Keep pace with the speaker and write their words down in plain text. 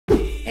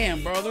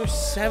Damn, bro, they're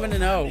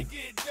 7-0.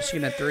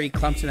 Michigan at 3,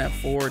 Clemson at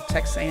 4,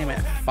 Texas A&M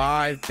at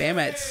 5,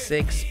 Bama at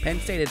 6, Penn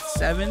State at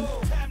 7,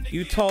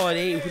 Utah at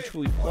 8, which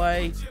we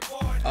play.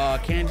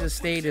 Kansas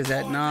State is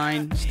at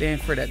 9,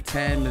 Stanford at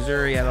 10,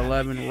 Missouri at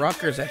 11,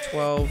 Rutgers at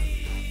 12,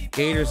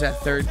 Gators at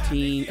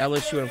 13,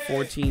 LSU at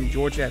 14,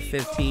 Georgia at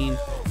 15,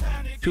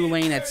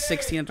 Tulane at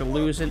 16 after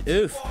losing.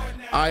 Oof.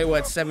 Iowa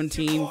at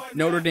 17,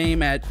 Notre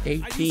Dame at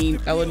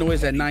 18,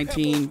 Illinois at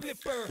 19,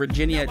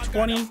 Virginia at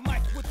 20,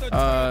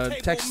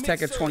 Texas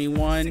Tech at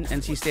 21,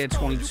 NC State at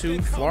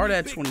 22, Florida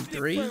at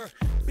 23,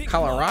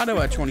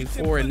 Colorado at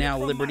 24, and now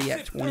Liberty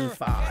at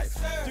 25.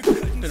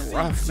 It's been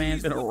rough, man.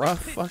 It's been a rough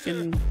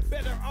fucking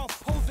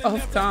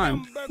tough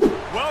time.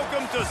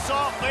 Welcome to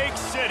Salt Lake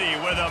City,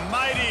 where the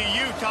mighty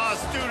Utah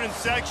student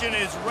section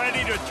is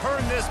ready to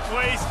turn this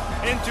place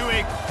into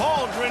a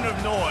cauldron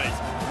of noise.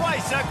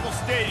 Rice-Eccles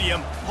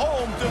Stadium,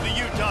 home to the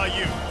Utah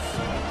Utes.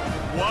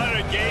 What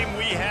a game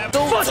we have.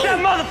 Fuck that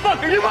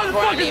motherfucker! You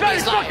motherfuckers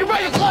better fucking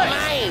ready to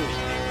play!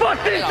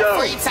 Fuck these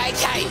dudes!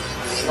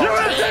 You're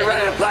ready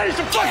to play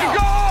some fucking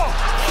goal!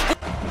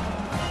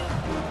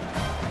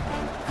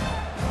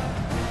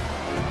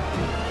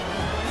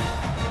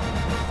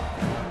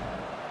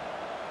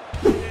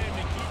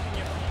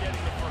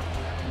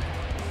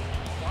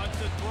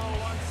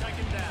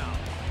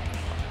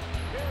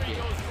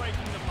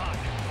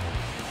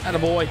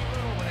 Attaboy.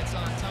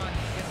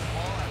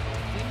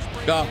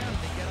 Go.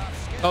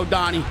 Go,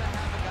 Donnie.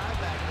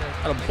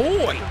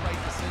 Attaboy.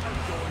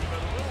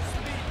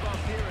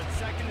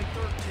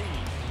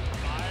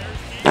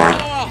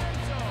 Oh.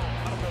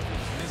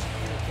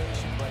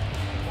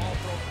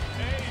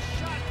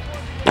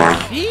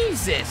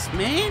 Jesus,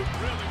 man.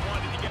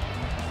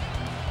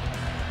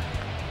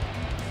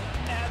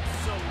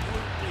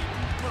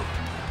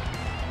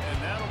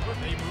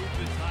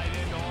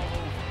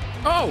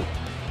 Oh.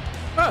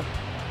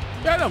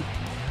 Get him.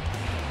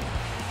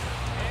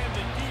 And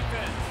the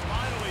defense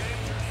finally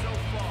answered so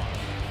far.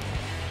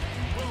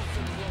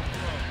 Wilson will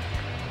throw.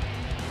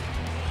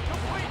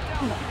 Complete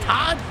down.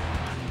 Todd.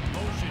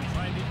 Motion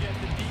trying to get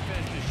the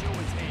defense to show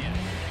its hand.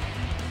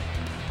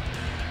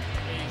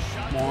 A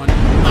shot. Come on.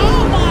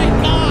 Oh my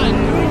God,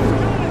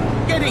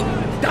 dude. Getting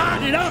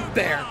dotted up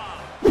there.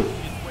 His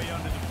way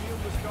under the field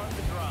was starting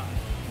to drive.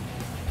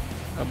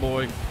 Oh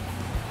boy.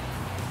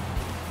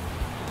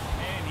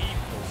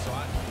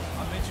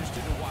 I'm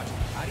interested to watch.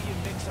 How do you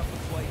mix up the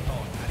play call?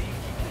 How do you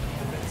keep the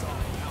defense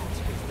off balance?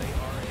 Because they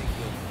are a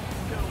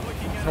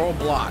good. Throw a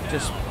block.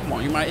 Just come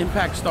on. You're my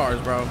impact stars,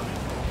 bro.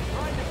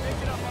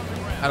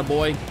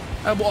 Attaboy.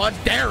 Attaboy.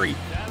 It's Derry.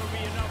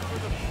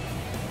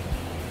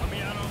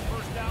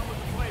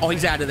 Oh,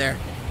 he's out of there.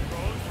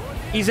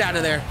 He's out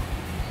of there.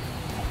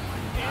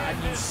 God,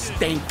 you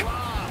stink.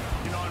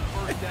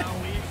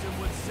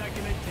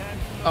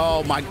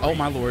 Oh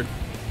my Lord.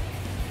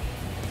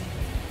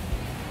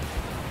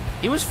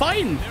 He was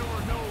fighting.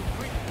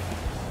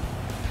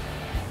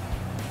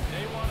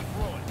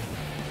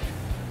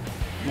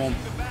 Well,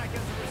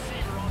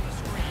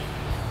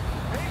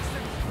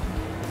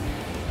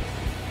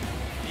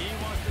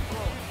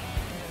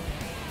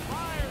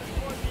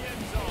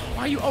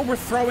 why are you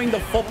overthrowing the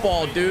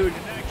football, dude?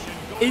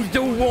 Is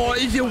the wall,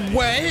 is it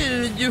wet?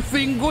 Is your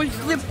finger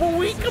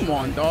slippery? Come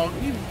on, dog.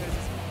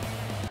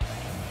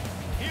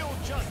 He'll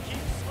just keep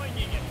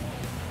slinging it.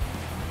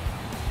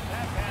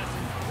 That pass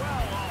is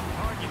well off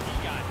target. He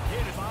got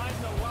hit behind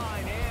the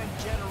line and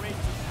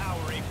generates some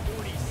power. A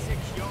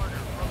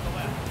 46-yarder from the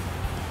left.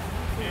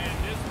 And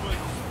this was...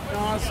 You know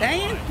what I'm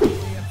saying?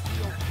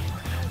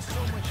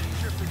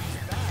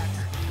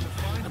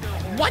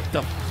 What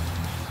the?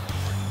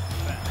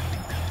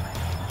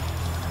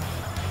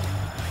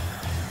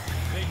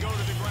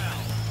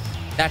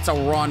 That's a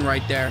run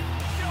right there.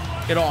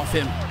 Get off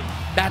him.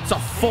 That's a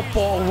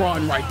football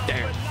run right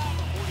there.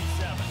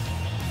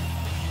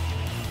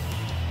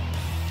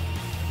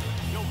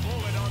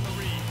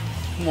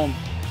 Come on.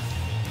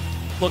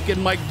 Look at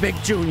Mike Vick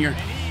Jr.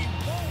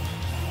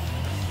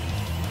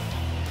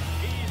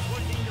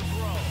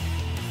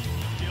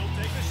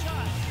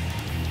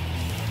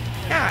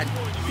 God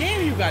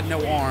damn, you got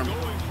no arm.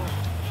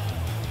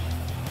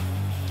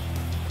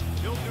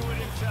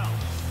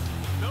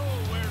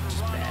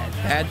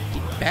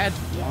 Bad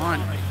lawn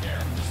right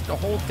there. Just the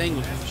whole thing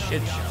was a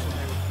shit show.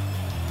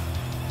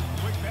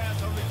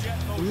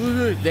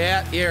 Ooh,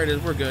 there it is.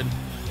 We're good.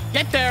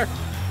 Get there.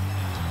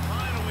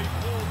 Finally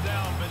pulled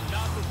down, but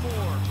not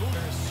before.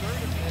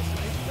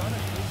 They've done a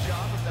good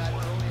job of that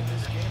early in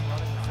this game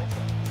running the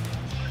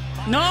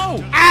football. No.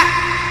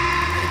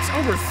 It's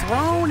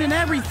overthrown and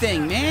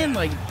everything, man.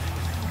 Like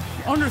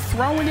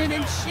underthrowing it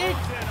and shit.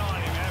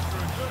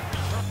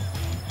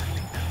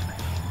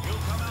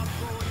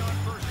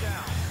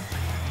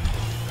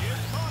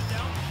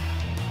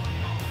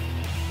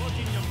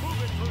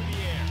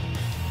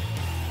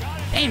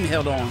 Damn,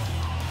 held on.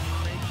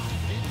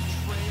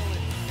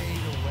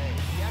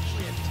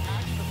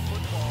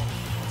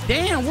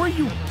 Damn, where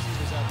you?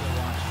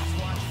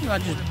 I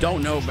just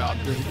don't know about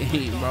this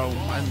game, bro.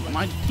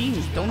 My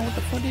teams don't know what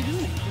the fuck they're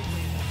doing.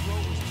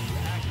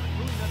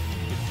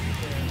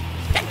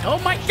 Oh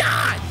my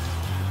God!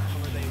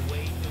 Where they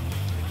wait to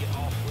get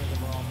off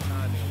rhythm or off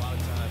timing. A lot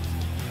of times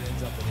it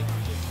ends up in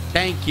incomplete.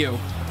 Thank you.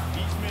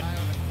 He's mid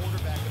on the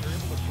quarterback, and they're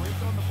able to break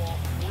on the ball,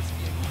 force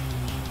the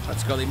incomplete.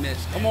 Let's go. They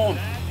missed. Come on.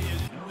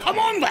 Come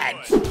on,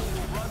 lads. Run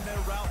their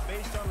route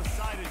based on a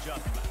side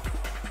adjustment.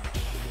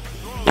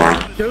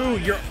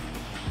 Dude, you're... 50%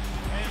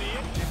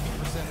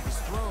 of his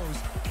throws,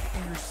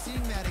 and you're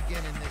seeing that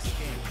again in this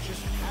game.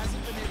 Just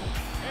hasn't been able to.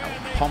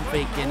 Pump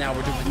faking. Now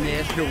we're doing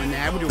this, doing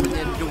that, we're doing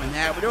this, we're doing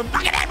that, we're doing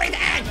fucking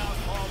everything.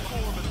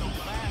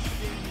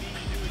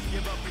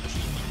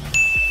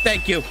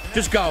 Thank you.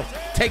 Just go.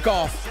 Take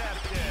off.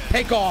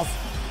 Take off.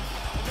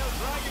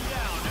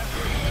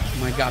 Oh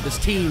my God, this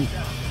team.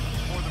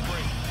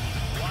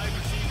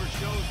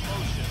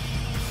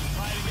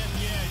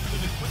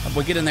 Oh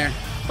boy, get in there.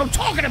 What I'm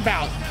talking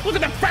about. Look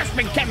at the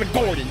freshman Kevin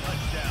Gordon.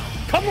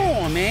 Come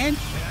on, man.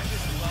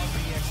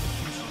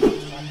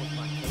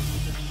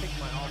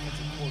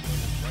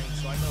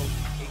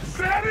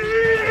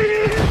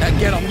 That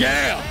get him,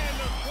 yeah.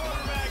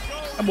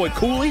 That boy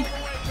Cooley.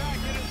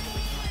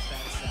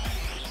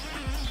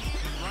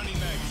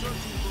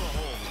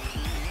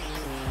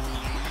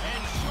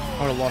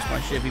 I would have lost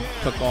my shit if he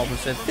took off and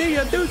said, "See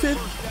ya, deuces."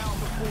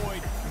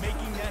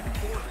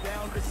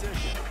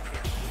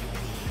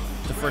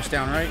 It's the first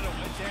down, right?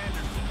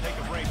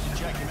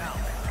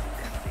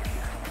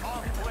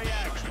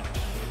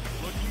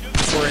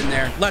 We're in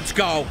there. Let's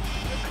go.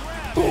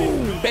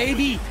 Boom,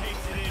 baby.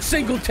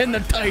 Singleton, the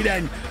tight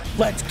end.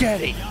 Let's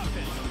get it.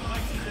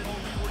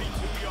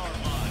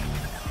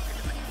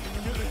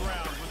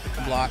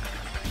 Good block.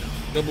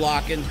 Good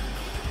blocking.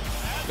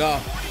 Go.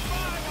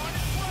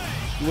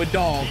 You a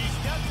dog.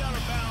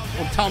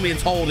 Don't tell me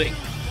it's holding.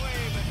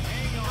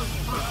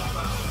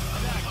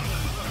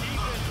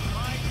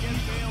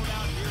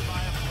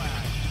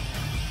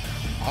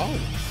 Oh.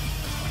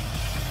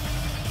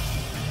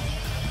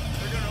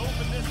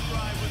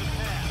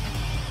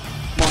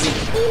 Money.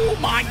 Oh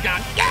my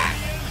God. Yeah.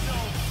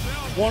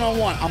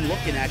 One-on-one. I'm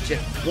looking at you.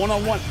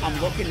 One-on-one.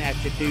 I'm looking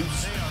at you,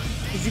 deuce.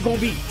 Because you're going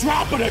to be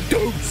dropping a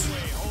deuce.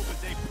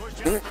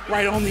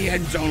 Right on the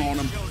end zone on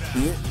him.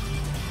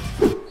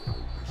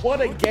 What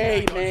a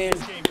game, man.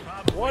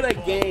 What a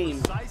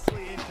game.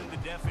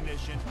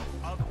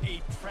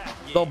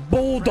 The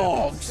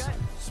Bulldogs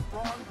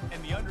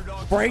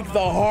break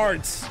the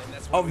hearts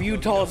of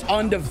Utah's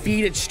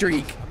undefeated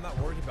streak.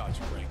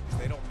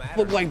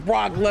 Look like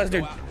Brock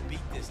Lesnar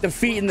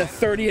defeating the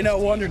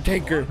 30-0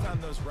 Undertaker.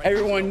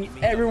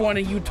 Everyone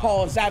in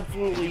Utah is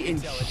absolutely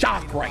in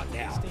shock right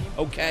now.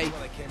 Okay?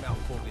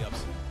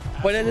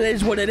 But it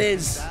is what it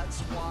is.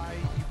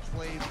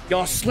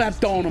 Y'all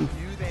slept on them.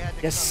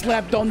 You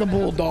slept on the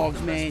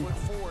Bulldogs, man.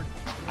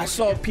 I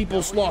saw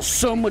people lost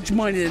so much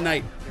money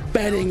tonight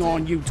betting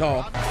on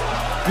Utah.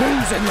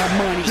 Losing their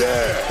money.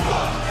 Yeah.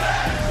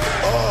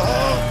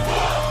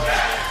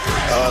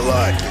 I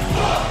like it.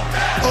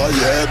 Oh,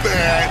 yeah,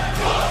 man.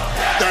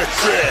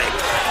 That's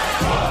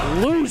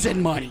it.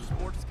 Losing money.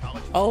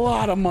 A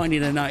lot of money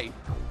tonight.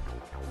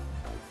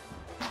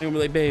 I'm gonna be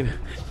like, babe,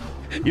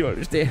 you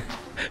understand?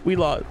 We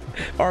lost.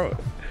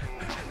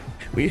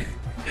 We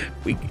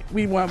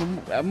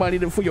want money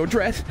for your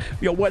dress,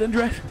 your wedding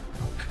dress.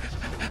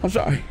 I'm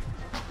sorry.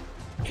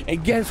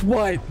 And guess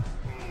what,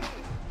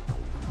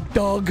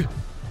 Doug?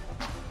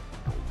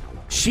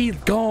 She's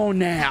gone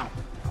now.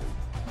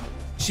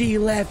 She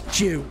left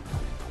you.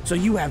 So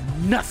you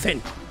have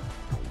nothing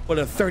but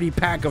a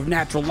 30-pack of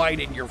Natural Light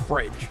in your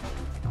fridge.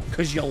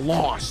 Because you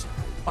lost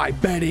by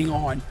betting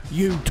on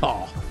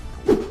Utah.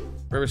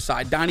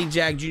 Riverside. Donnie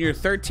Jack Jr.,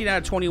 13 out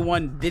of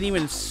 21. Didn't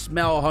even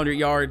smell 100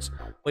 yards.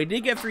 Well, he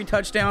did get 3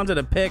 touchdowns and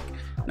a pick.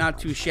 Not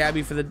too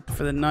shabby for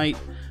the night.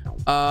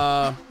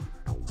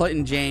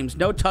 Clinton James,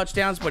 no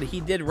touchdowns, but he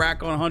did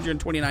rack on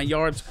 129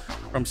 yards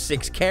from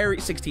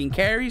 16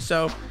 carries.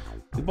 So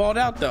we balled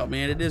out though,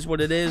 man. It is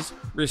what it is.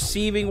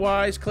 Receiving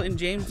wise, Clinton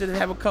James did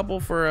have a couple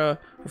for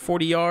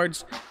 40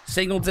 yards.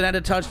 Singleton had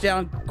a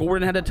touchdown.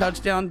 Gordon had a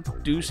touchdown.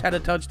 Deuce had a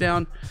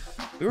touchdown.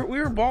 We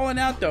were balling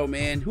out though,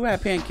 man. Who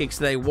had pancakes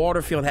today?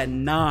 Waterfield had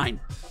 9.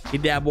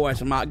 Get that boy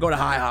some hot. Go to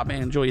High Hop,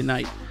 man. Enjoy your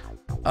night.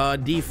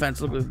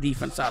 Defense, look at the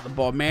defense side of the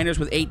ball. Manners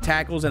with 8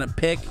 tackles and a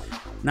pick.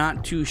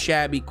 Not too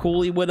shabby.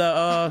 Cooley with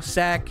a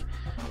sack.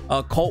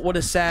 Colt with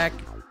a sack.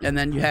 And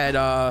then you had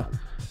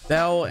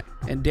Bell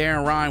and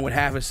Darren Ryan with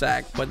half a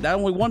sack. But that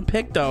only 1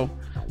 pick, though.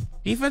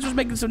 Defense was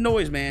making some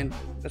noise, man.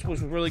 That's what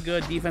was really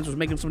good. Defense was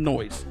making some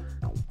noise.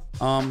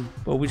 But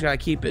we just got to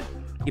keep it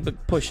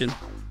pushing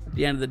at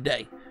the end of the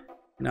day.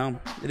 You know,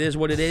 it is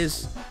what it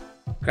is.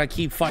 Got to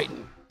keep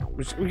fighting.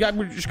 We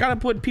just got to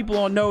put people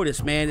on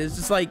notice, man. It's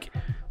just like...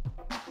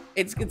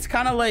 It's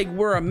kind of like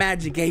we're a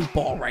magic 8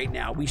 ball right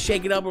now. We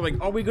shake it up. We're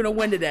like, are we going to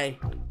win today?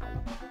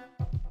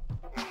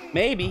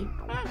 Maybe.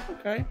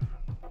 Okay.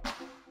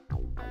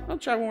 I'll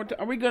try one more time.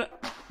 Are we going to...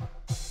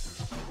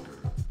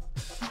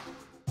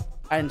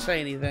 I didn't say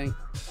anything.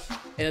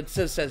 And it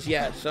just says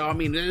yes. So, I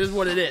mean, it is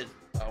what it is.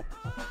 So.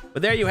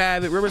 But there you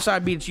have it.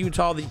 Riverside beats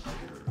Utah.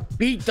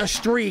 Beat the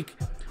streak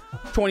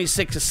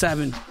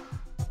 26-7.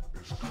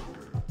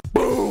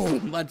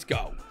 Boom. Let's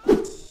go. All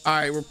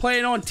right, we're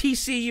playing on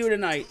TCU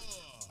tonight.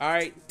 All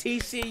right,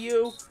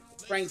 TCU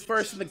ranked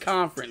first in the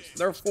conference.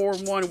 They're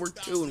 4-1. We're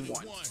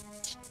 2-1.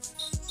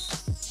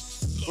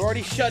 We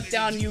already shut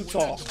down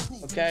Utah.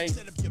 Okay.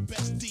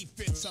 Let's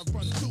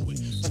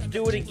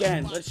do it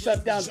again. Let's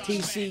shut down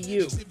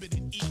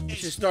TCU. We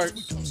should start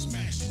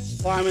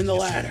climbing the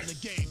ladder.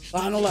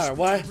 Climb the ladder.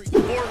 What?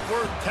 Fort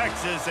Worth,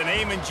 Texas, and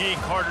Amon G.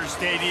 Carter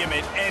Stadium.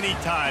 At any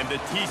time the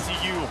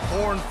TCU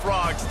Horned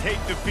Frogs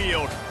take the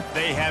field,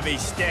 they have a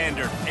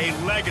standard, a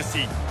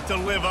legacy to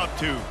live up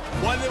to.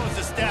 One that was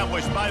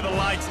established by the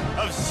likes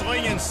of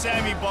Slingin'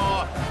 Sammy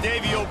Baugh,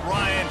 Davey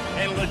O'Brien,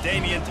 and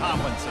LaDainian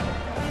Tomlinson.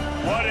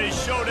 What a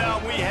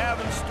showdown we have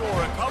in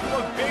store. A couple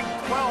of Big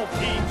 12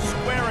 teams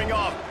squaring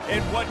off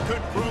in what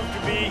could prove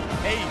to be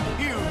a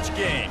huge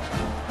game.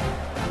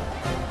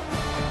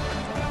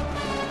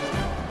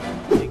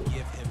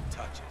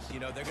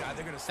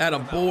 That a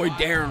boy,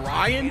 Darren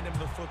Ryan.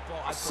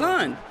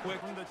 Son.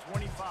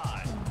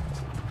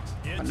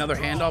 Another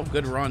handoff.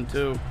 Good run,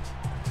 too.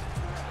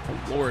 Oh,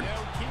 Lord.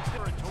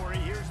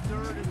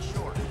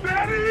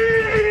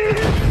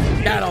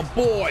 That a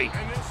boy.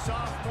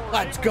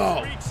 Let's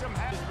go.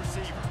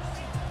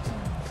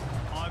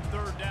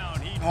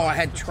 Oh, I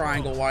had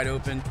triangle wide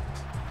open.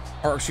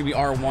 Or it should be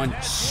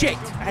R1. Shit!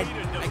 I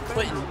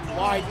Clinton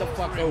wide the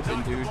fuck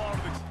open, dude.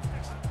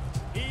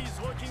 He's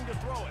looking to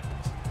throw it.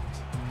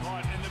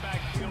 Caught in the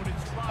backfield.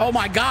 Oh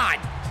my God!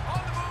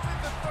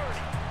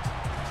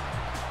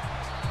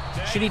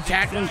 Shitty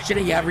tackling,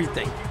 shitty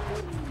everything.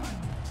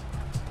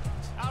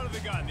 Out of the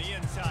gun, the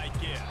inside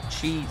give.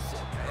 Jeez.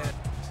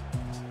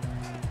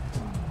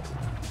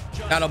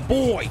 Got a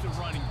boy.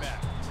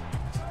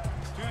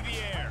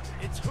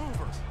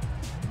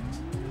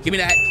 Give me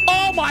that.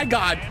 Oh my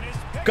God.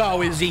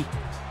 Go, Izzy.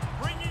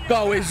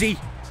 Go, Izzy.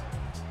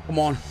 Come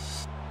on.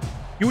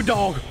 You a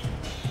dog.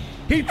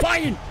 Keep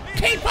fighting.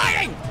 Keep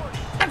fighting.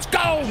 Let's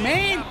go,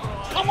 man.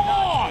 Come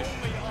on.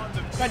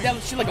 Got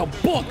that shit like a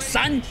book,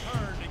 son.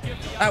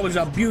 That was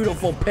a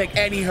beautiful pick.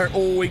 And he hurt.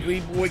 Oh, we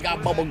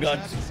got bubble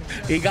guts.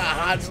 He got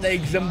hot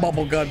snakes and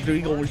bubble guts, dude.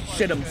 He gonna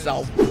shit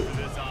himself.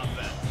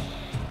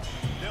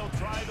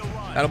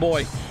 Got a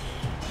boy.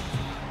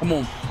 Come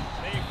on.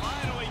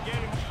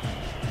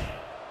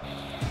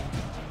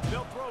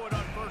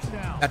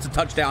 That's a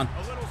touchdown.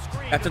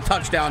 That's a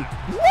touchdown.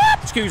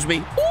 Whoop! Excuse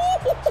me.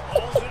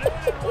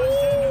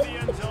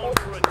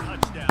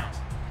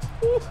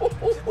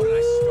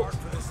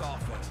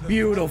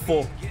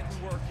 Beautiful.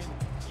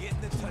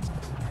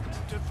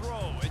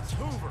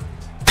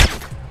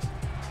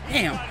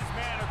 Damn.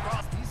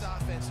 These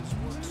offenses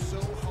work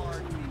so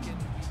hard week in,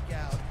 week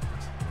out.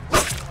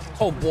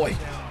 Oh boy.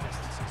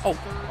 Oh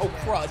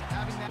crud.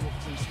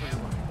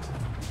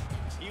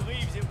 He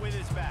leaves it with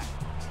his back.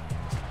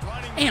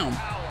 Damn.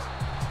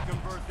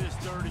 Convert this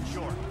third and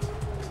short.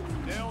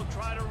 They'll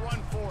try to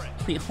run for it.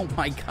 Oh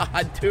my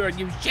God, dude, are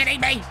you shitting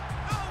me?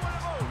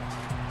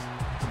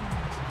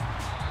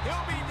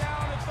 He'll be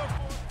down at the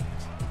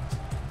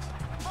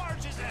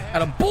marches ahead.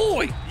 At a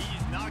boy.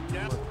 He's knocked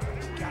down.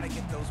 Gotta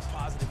get those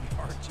positive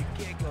yards. You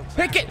can't go back.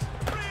 Pick it.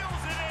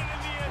 Reels it in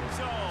the end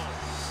zone.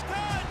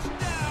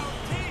 Touchdown,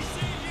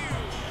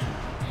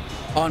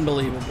 TCU.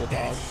 Unbelievable,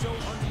 dog. So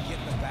hard to get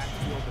in the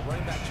backfield. The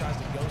running back tries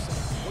to go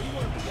somewhere. Where do you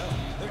want him to go?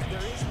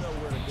 There is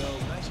nowhere to go.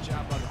 Nice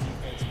job on the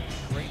defense.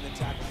 Great in the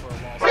tackle for a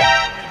loss.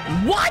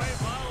 What?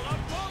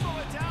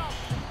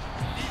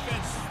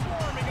 Defense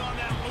swarming on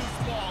that loose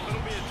ball.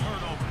 It'll be a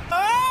turnover.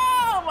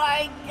 Oh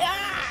my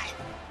God.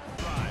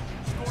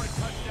 Scored a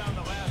touchdown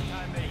the last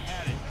time they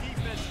had it.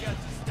 Defense got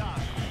to stop.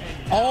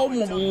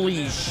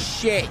 Holy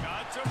shit.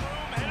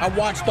 I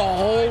watched the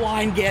whole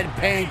line get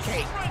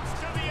pancaked.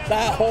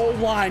 That whole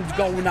line's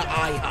going to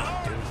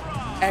IHOP, dude.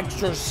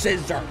 Extra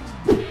scissor.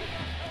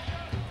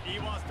 He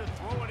wants to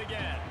throw it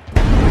again.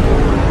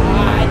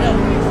 I know.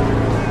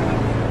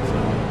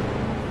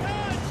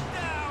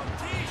 Touchdown,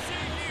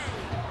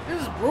 TCU.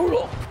 This is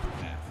brutal.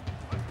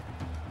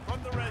 From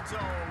the red zone,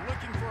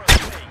 looking for a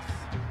space.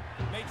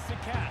 Makes the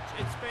catch.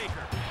 It's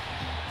Baker.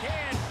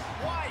 Can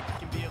wide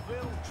can be a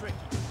little tricky.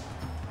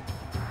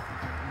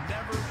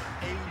 Never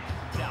a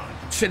doubt.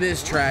 Shit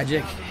is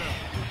tragic.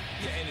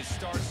 Yeah, and it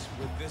starts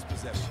with this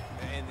possession.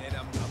 And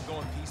I'm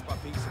going piece by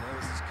piece. And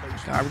Alias is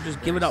coaching. God, we're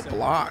just giving up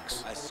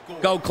blocks.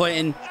 Go,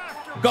 Clinton.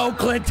 Go,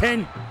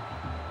 Clinton.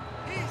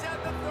 He's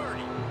at the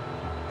 30.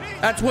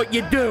 That's what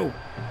you do.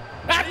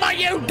 That's what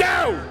you do.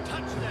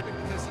 Touchdown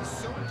because he's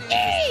so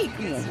Hey, dangerous.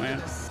 come on,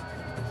 man.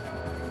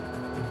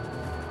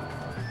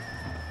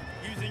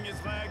 Using his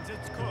legs,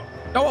 it's Cook.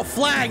 Throw a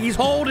flag. He's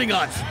holding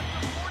us.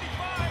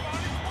 45 on his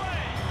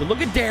way. But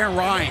look at Darren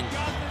Ryan.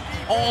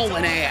 All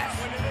in ass.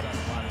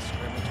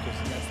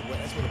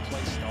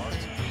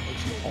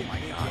 Oh my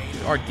God.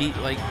 Our deep,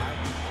 like.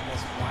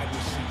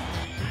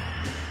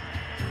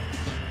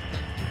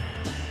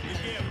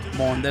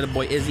 Come on, that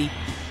boy Izzy.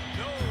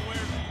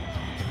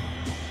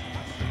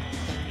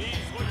 He's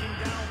looking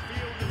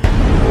downfield.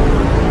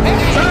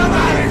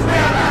 Somebody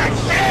smell like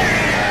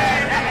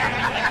shit!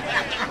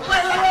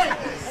 Wait!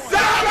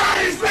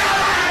 Somebody smell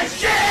like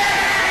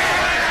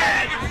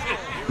shit!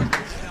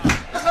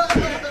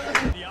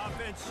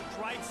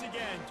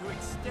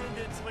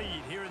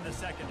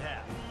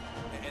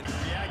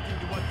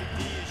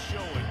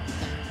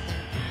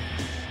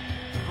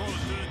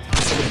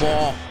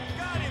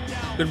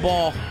 Good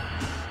ball.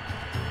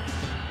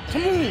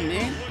 Come on,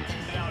 man.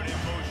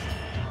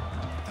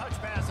 Touch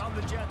pass on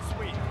the jet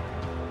sweep.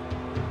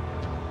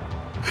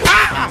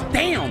 Ah,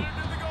 damn.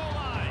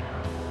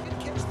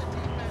 Catch the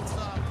defense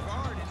off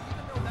guard, and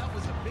even though that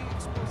was a big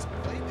explosive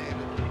play,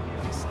 David,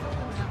 he still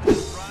didn't have The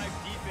drive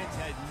defense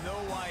had no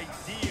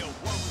idea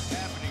what was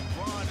happening.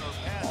 Run or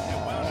pass that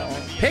wound up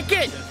in the Pick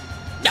it.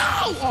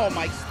 No. Oh,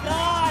 my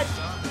God.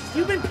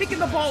 You've been picking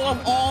the ball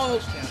up all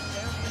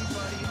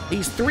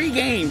these 3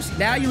 games.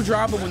 Now you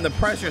drop it when the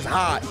pressure's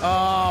hot.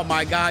 Oh,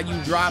 my God.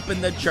 You dropping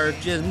the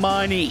church's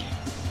money.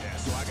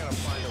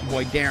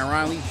 Boy, Darren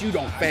Riley, you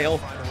don't fail.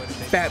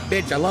 Fat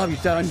bitch, I love you,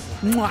 son.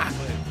 Mwah.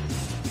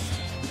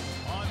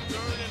 on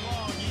 3rd and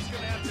long. He's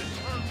going to have to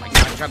turn. My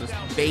God, try to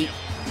bait.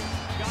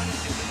 Got it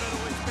in the middle.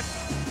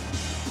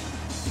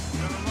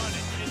 Gonna run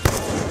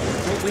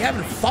it. We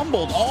haven't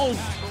fumbled all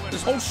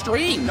this whole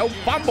stream. No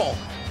fumble.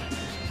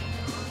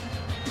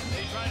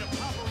 They try to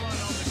pop a run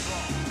on the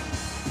draw.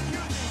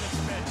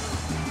 Using the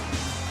special.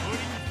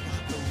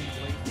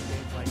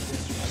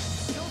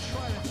 Still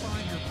try to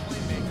find your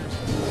playmakers.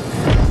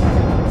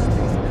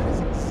 That is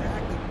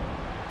exactly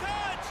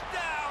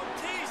Touchdown,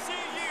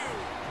 TCU!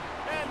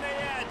 And they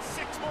add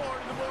 6 more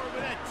to the board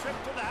with that trip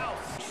to the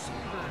house.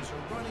 receivers or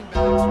running backs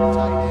or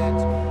tight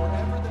ends,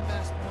 wherever the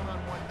best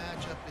one-on-one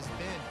matchup has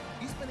been,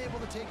 he's been able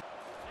to take.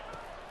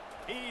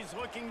 He's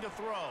looking to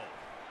throw.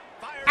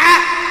 Fire.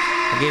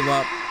 I gave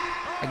up.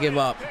 I give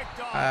up.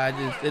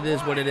 It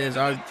is what it is.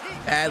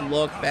 Bad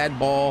look, bad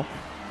ball.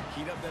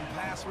 Heat up them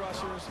pass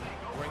rushers,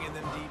 bring in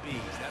them DBs.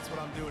 That's what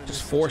I'm doing.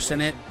 Just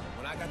forcing it,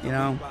 you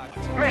know.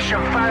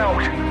 Mission failed.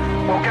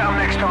 We'll get them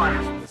next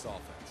time. This offense.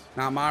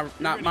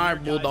 Not my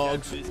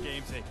Bulldogs. This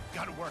game say,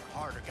 gotta work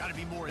harder, gotta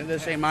be more And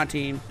this intense. ain't my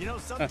team. You know,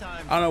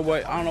 sometimes I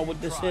don't know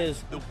what this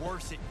is. the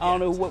worse it I don't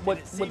know gets. what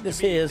And it seemed this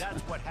to me is.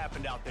 That's what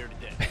happened out there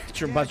today.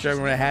 You're about to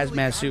wear a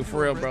hazmat suit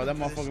for real, bro. That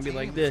motherfucker be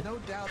like this. No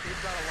doubt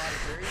they've got a lot of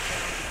very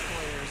talented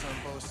players on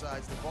both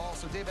sides of the ball.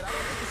 So, David, I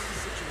don't think this is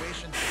a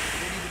situation they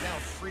need to now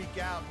freak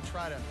out and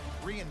try to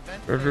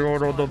reinvent If you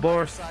order things the on bar.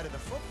 either side of the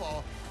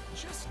football.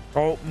 Just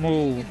Don't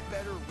move. in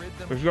better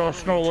rhythm. Cause y'all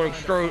smell like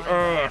straight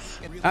ass.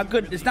 Not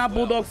good. It's not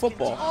Bulldog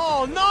football.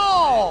 Oh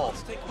no!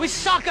 We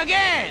suck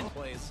again!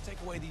 Plays.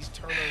 Take away these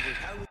turnovers.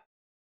 How do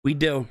We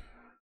do.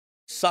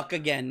 Suck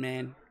again,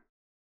 man.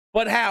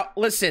 But how?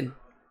 Listen.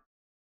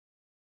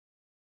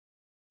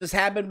 This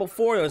happened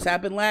before. This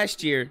happened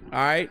last year. All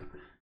right.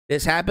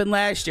 This happened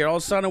last year. All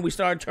of a sudden, we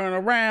started turning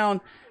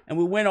around and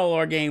we win all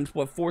our games.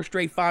 What, 4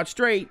 straight, 5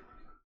 straight?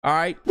 All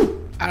right.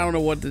 I don't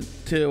know what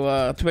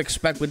to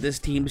expect with this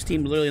team. This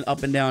team is literally an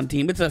up and down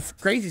team. It's a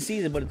crazy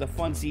season, but it's a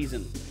fun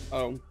season.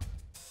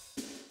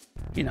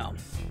 You know,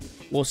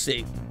 we'll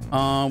see.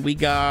 We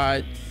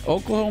got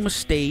Oklahoma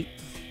State,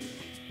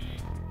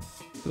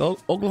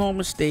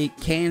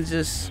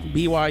 Kansas,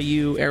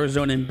 BYU,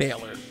 Arizona, and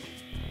Baylor.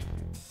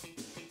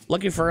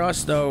 Lucky for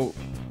us, though,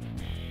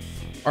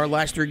 our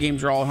last 3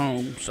 games are all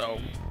home, so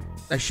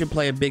that should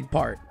play a big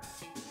part.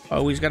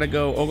 We got to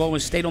go Oklahoma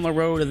State on the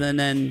road and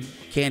then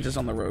Kansas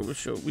on the road.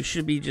 So we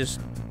should be just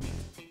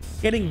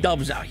getting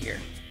dubs out here.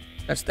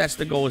 That's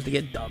the goal, is to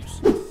get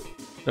dubs.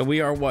 So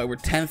we are what? We're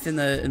 10th in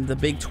the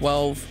Big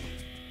 12.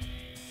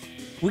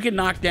 We can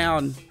knock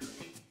down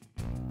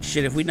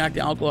shit. If we knock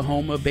down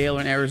Oklahoma,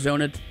 Baylor, and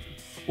Arizona,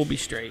 we'll be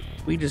straight.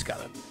 We just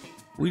gotta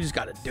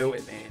do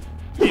it, man.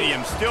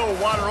 Stadium,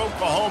 Stillwater,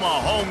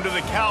 Oklahoma, home to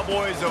the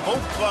Cowboys of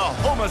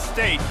Oklahoma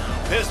State.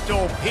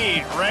 Pistol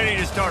Pete ready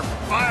to start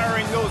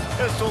firing those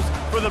pistols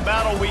for the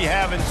battle we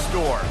have in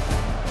store.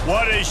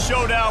 What a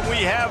showdown we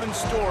have in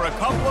store. A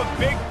couple of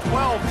Big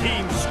 12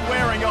 teams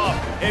squaring off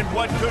in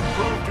what could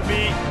prove to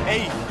be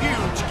a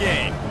huge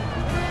game.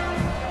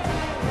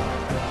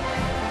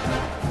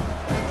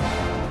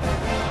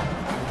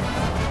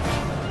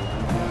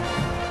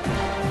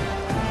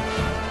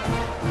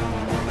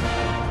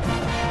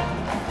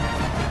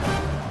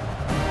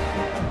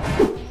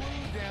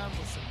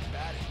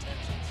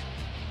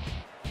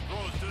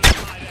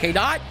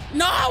 K-Dot?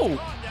 No!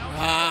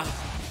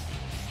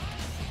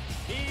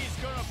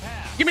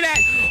 Give me that.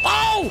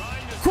 Oh!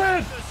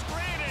 Crap!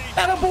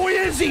 That a boy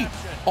Izzy!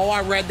 Oh,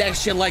 I read that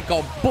shit like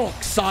a book,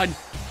 son.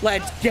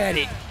 Let's get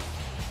it.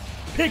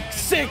 Pick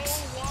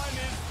 6.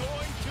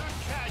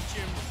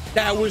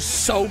 That was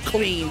so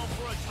clean.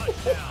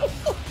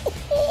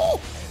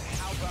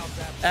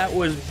 That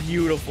was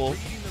beautiful.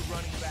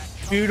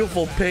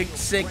 Beautiful pick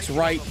 6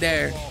 right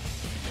there.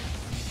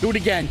 Do it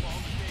again.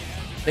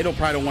 They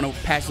probably don't want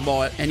to pass the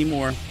ball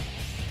anymore.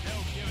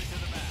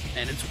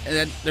 And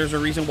there's a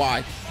reason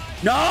why.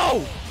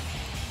 No!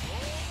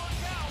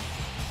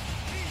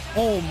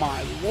 Oh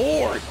my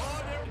Lord!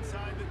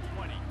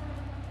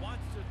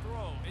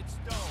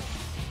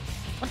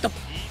 What the?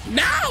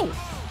 No!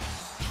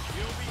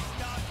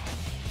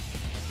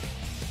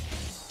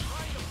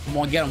 Come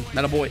on, get him.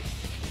 That a boy.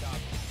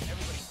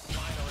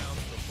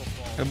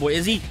 That a boy.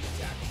 Is he?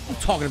 What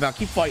I'm talking about.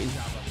 Keep fighting.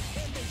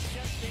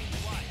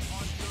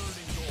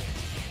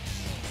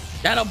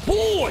 That a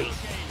boy!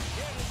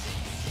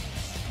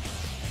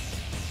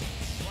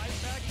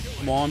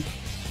 Come on.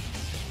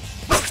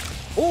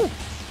 Ooh.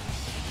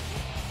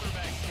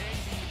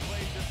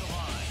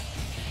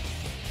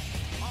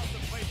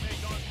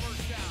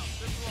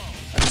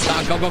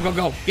 Go, go, go,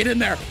 go. Get in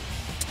there.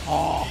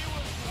 Oh.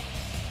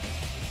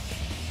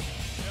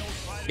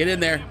 Get in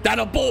there. That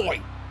a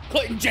boy.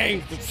 Clinton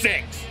James with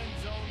 6.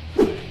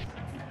 After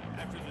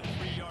the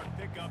 3-yard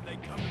pickup, they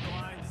come to the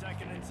line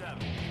 2nd and 7.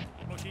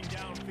 Looking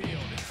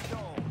downfield, it's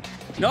Stone.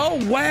 No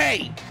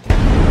way.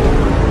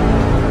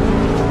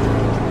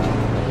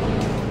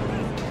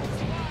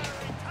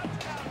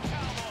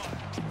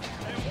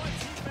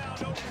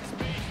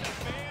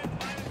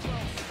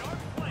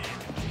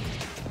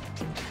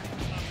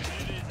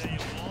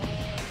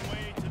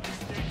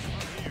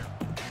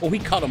 Oh, he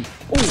cut him.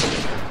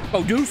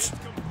 Oh, Deuce.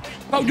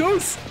 Oh,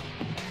 Deuce.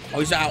 Oh,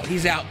 he's out.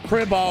 He's out.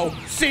 Cribbo.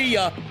 See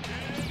ya.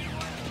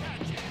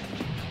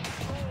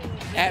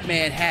 That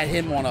man had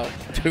him on a...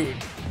 Dude.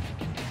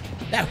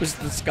 That was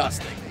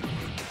disgusting.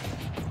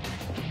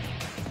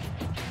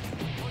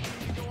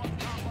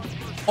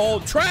 Oh,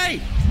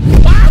 Trey.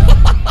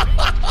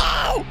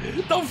 Wow.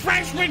 The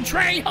freshman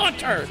Trey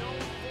Hunter.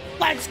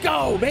 Let's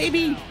go,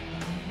 baby.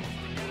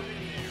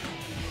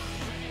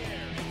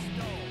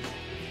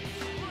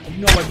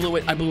 No, I blew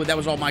it. I blew it. That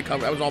was all my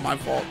cover. That was all my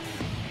fault.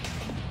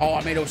 Oh,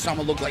 I made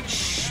Osama look like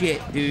shit,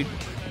 dude.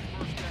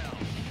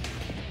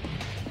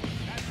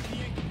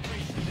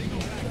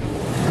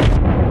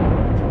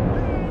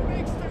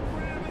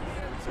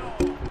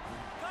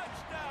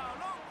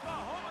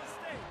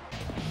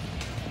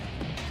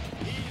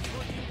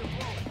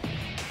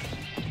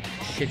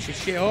 Shit, shit,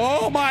 shit.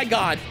 Oh, my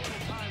God.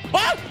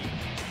 Ah!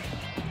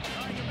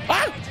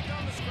 Ah!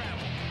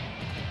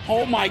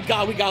 Oh, my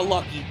God. We got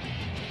lucky.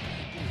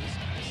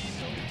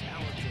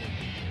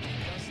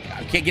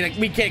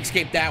 We can't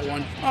escape that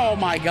one. Oh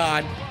my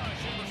God.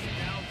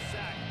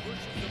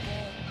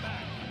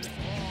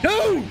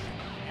 Dude!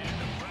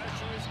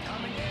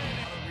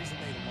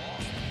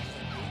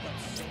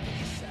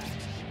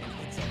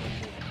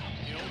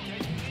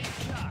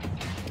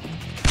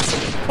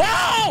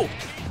 Oh!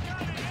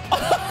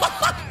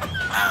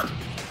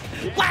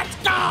 Let's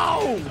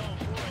go!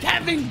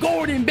 Kevin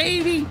Gordon,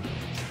 baby!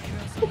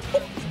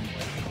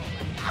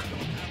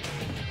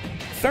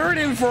 3rd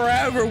and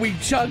forever, we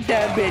chunked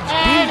that bitch.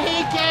 And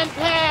he can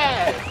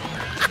pass.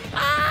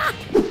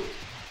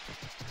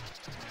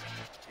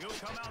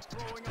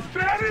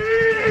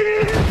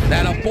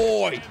 That a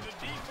boy.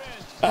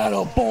 That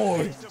a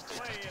boy.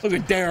 Look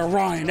at Darren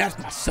Ryan. That's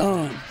my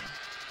son.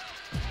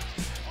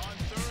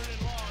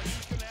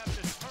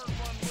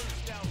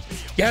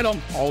 Get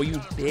him. Oh, you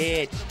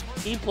bitch.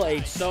 He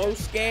played so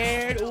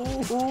scared.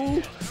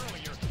 Ooh.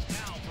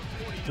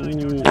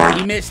 Ooh.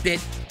 He missed it.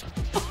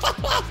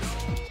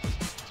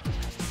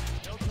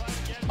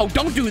 Oh,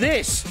 don't do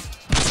this.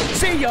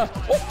 See ya.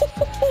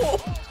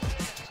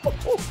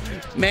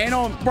 Man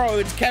on, bro,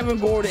 it's Kevin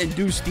Gordon and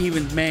Deuce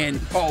Stevens, man.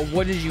 Oh,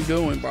 what is you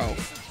doing, bro?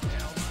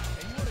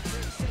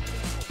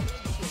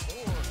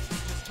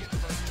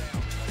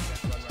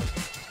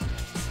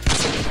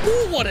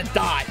 Ooh, what a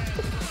dot.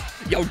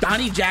 Yo,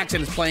 Donnie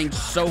Jackson is playing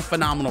so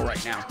phenomenal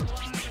right now.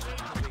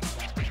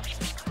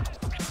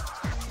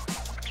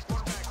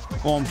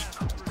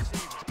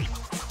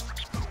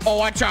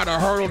 Oh, I tried to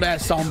hurdle that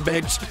son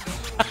bitch.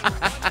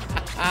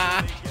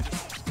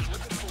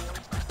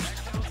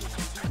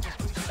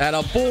 That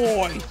a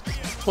boy.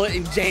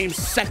 Clinton James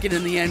 2nd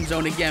in the end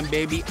zone again,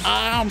 baby.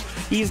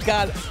 He's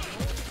got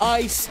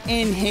ice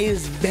in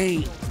his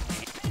vein.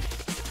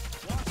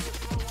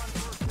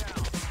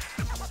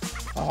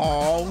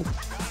 Oh.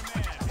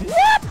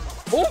 What?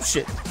 Oh,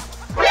 shit.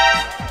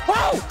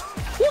 Oh,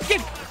 look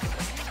at.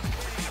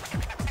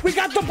 We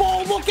got the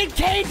ball. Look at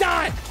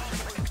K-Dot.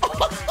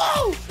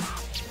 Oh.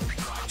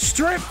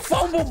 Strip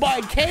fumble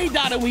by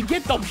K-Dot, and we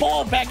get the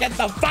ball back at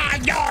the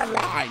 5-yard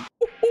line.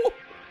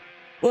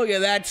 Look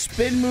at that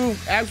spin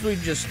move.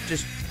 Absolutely just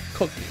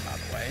cooked me, by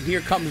the way. And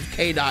here comes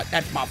K-Dot.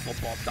 That's my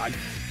football time.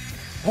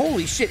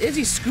 Holy shit.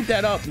 Izzy scooped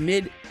that up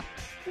mid.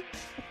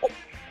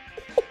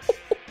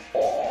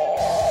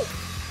 Oh,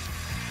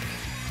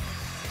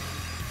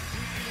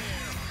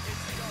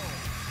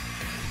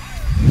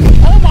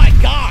 my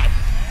God.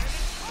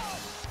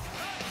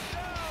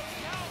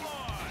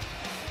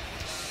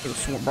 I would have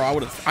sworn, bro. I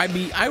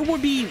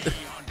would be.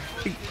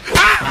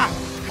 Ah!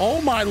 Oh,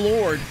 my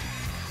Lord.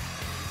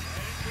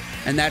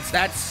 And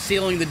that's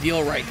sealing the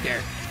deal right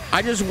there.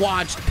 I just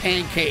watched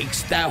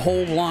pancakes, that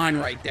whole line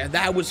right there.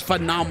 That was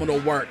phenomenal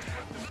work.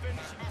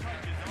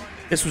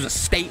 This was a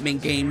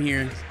statement game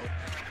here.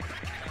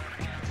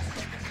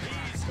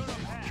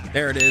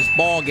 There it is.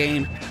 Ball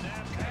game.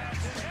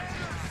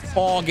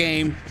 Ball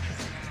game.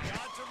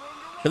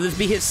 Will this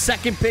be his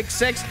 2nd pick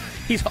 6?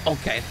 He's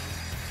okay.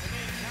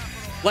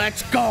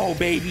 Let's go,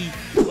 baby.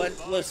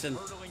 Listen.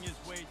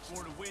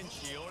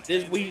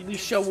 We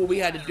show what we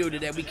had to do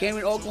today. We came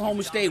in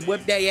Oklahoma State,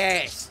 whipped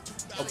their ass.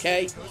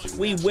 Okay?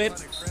 We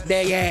whipped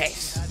their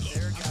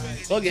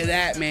ass. Look at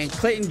that, man.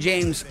 Clinton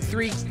James,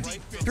 three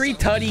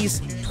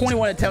tutties,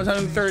 21 attempts,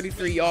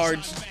 133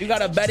 yards. You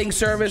got a betting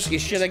service, you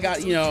should have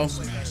got, you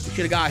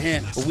Should have got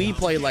him. But we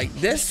played like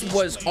this.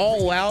 Was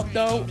all out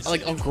though,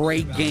 like a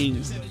great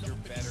game.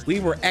 We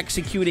were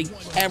executing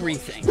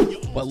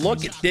everything. But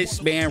look at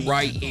this man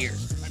right here.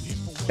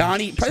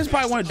 Donnie, this is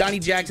probably one of Donnie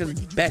Jackson's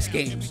best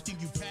games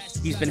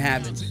he's been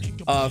having.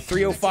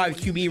 305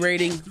 QB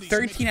rating,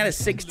 13 out of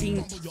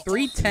 16,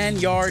 310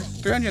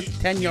 yards,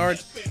 310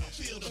 yards,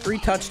 3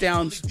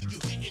 touchdowns,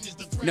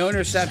 no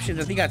interceptions. I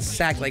think he got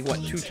sacked like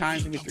what, 2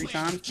 times, maybe 3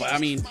 times. But I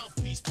mean,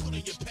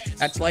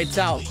 that's lights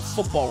out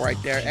football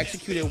right there.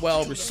 Executed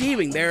well.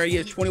 Receiving, there he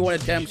is, 21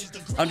 attempts,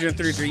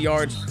 133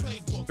 yards,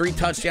 3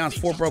 touchdowns,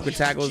 4 broken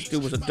tackles.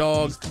 Dude was a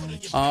dog.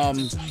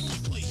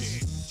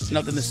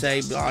 Nothing to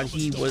say, but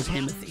he was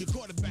Himothy.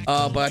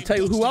 But I tell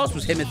you who else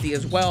was Himothy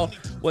as well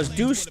was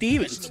Deuce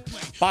Stevens.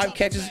 5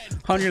 catches,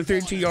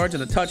 132 yards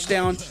and a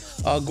touchdown.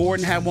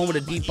 Gordon had one with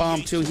a deep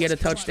bomb too. He had a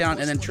touchdown,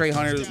 and then Trey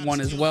Hunter one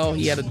as well.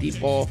 He had a deep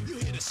ball.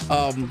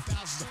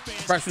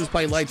 Freshmen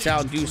play lights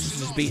out. Deuce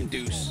is just being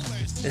Deuce.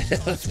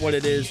 That's what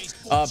it is.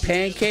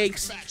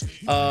 Pancakes.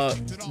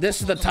 This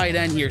is the tight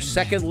end here.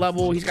 2nd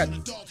level. He's got,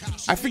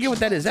 I forget what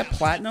that is. Is that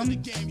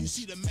platinum?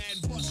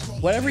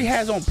 Whatever he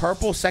has on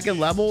purple, 2nd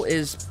level,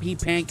 is he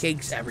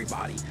pancakes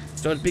everybody.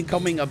 So it's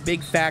becoming a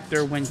big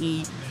factor when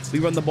we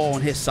run the ball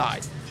on his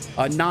side.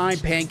 9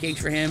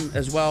 pancakes for him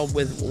as well,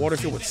 with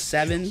Waterfield with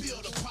 7.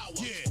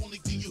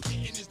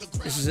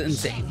 This is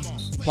insane.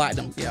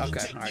 Platinum. Yeah,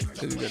 okay. All right.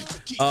 Good.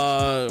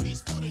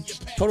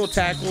 Total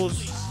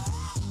tackles.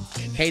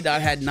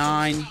 K-Dot had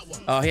 9. He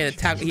had a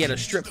tackle. He had a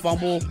strip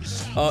fumble.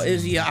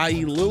 Izzy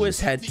I.E. Lewis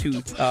had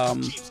 2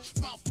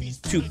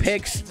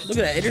 picks. Look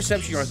at that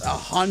interception yards,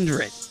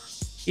 100.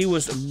 He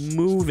was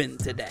moving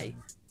today.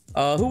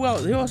 Who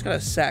else? Who else got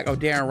a sack? Oh,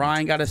 Darren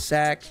Ryan got a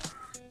sack.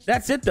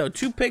 That's it though.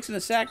 2 picks and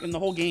a sack in the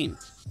whole game.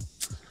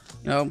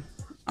 You know,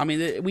 I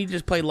mean, we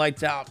just played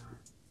lights out.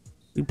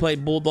 We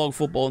played Bulldog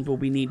football and what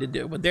we need to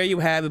do. But there you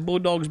have it.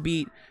 Bulldogs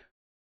beat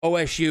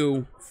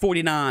OSU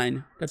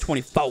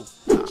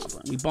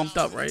 49-24. We bumped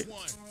up, right?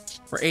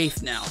 We're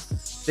 8th now.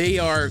 They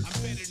are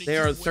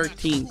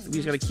 13th.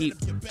 We just gotta keep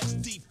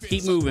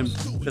moving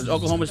because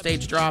Oklahoma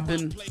State's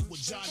dropping.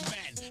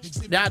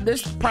 Now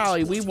this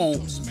probably we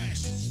won't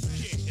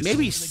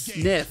maybe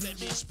sniff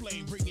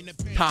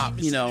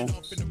top. You know,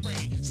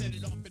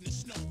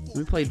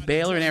 we play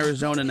Baylor and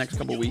Arizona next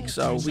couple weeks,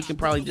 so we can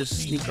probably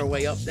just sneak our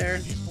way up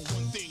there.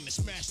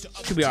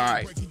 Should be all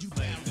right.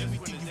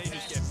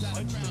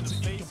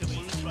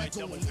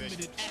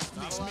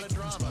 Not a lot of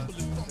drama.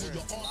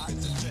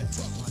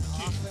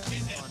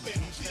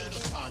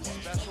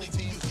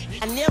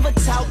 I never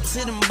talked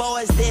to them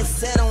boys that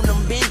sat on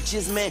them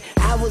benches, man.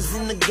 I was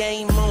in the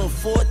game on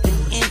 4th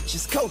and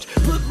inches. Coach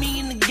put me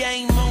in the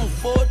game on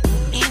 4th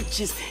and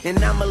inches,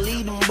 and I'ma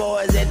lead them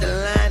boys at the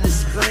line of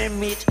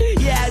scrimmage.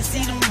 Yeah, I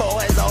see them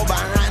boys all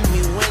behind me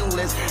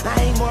wingless.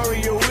 I ain't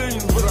Mario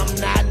Williams, but I'm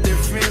not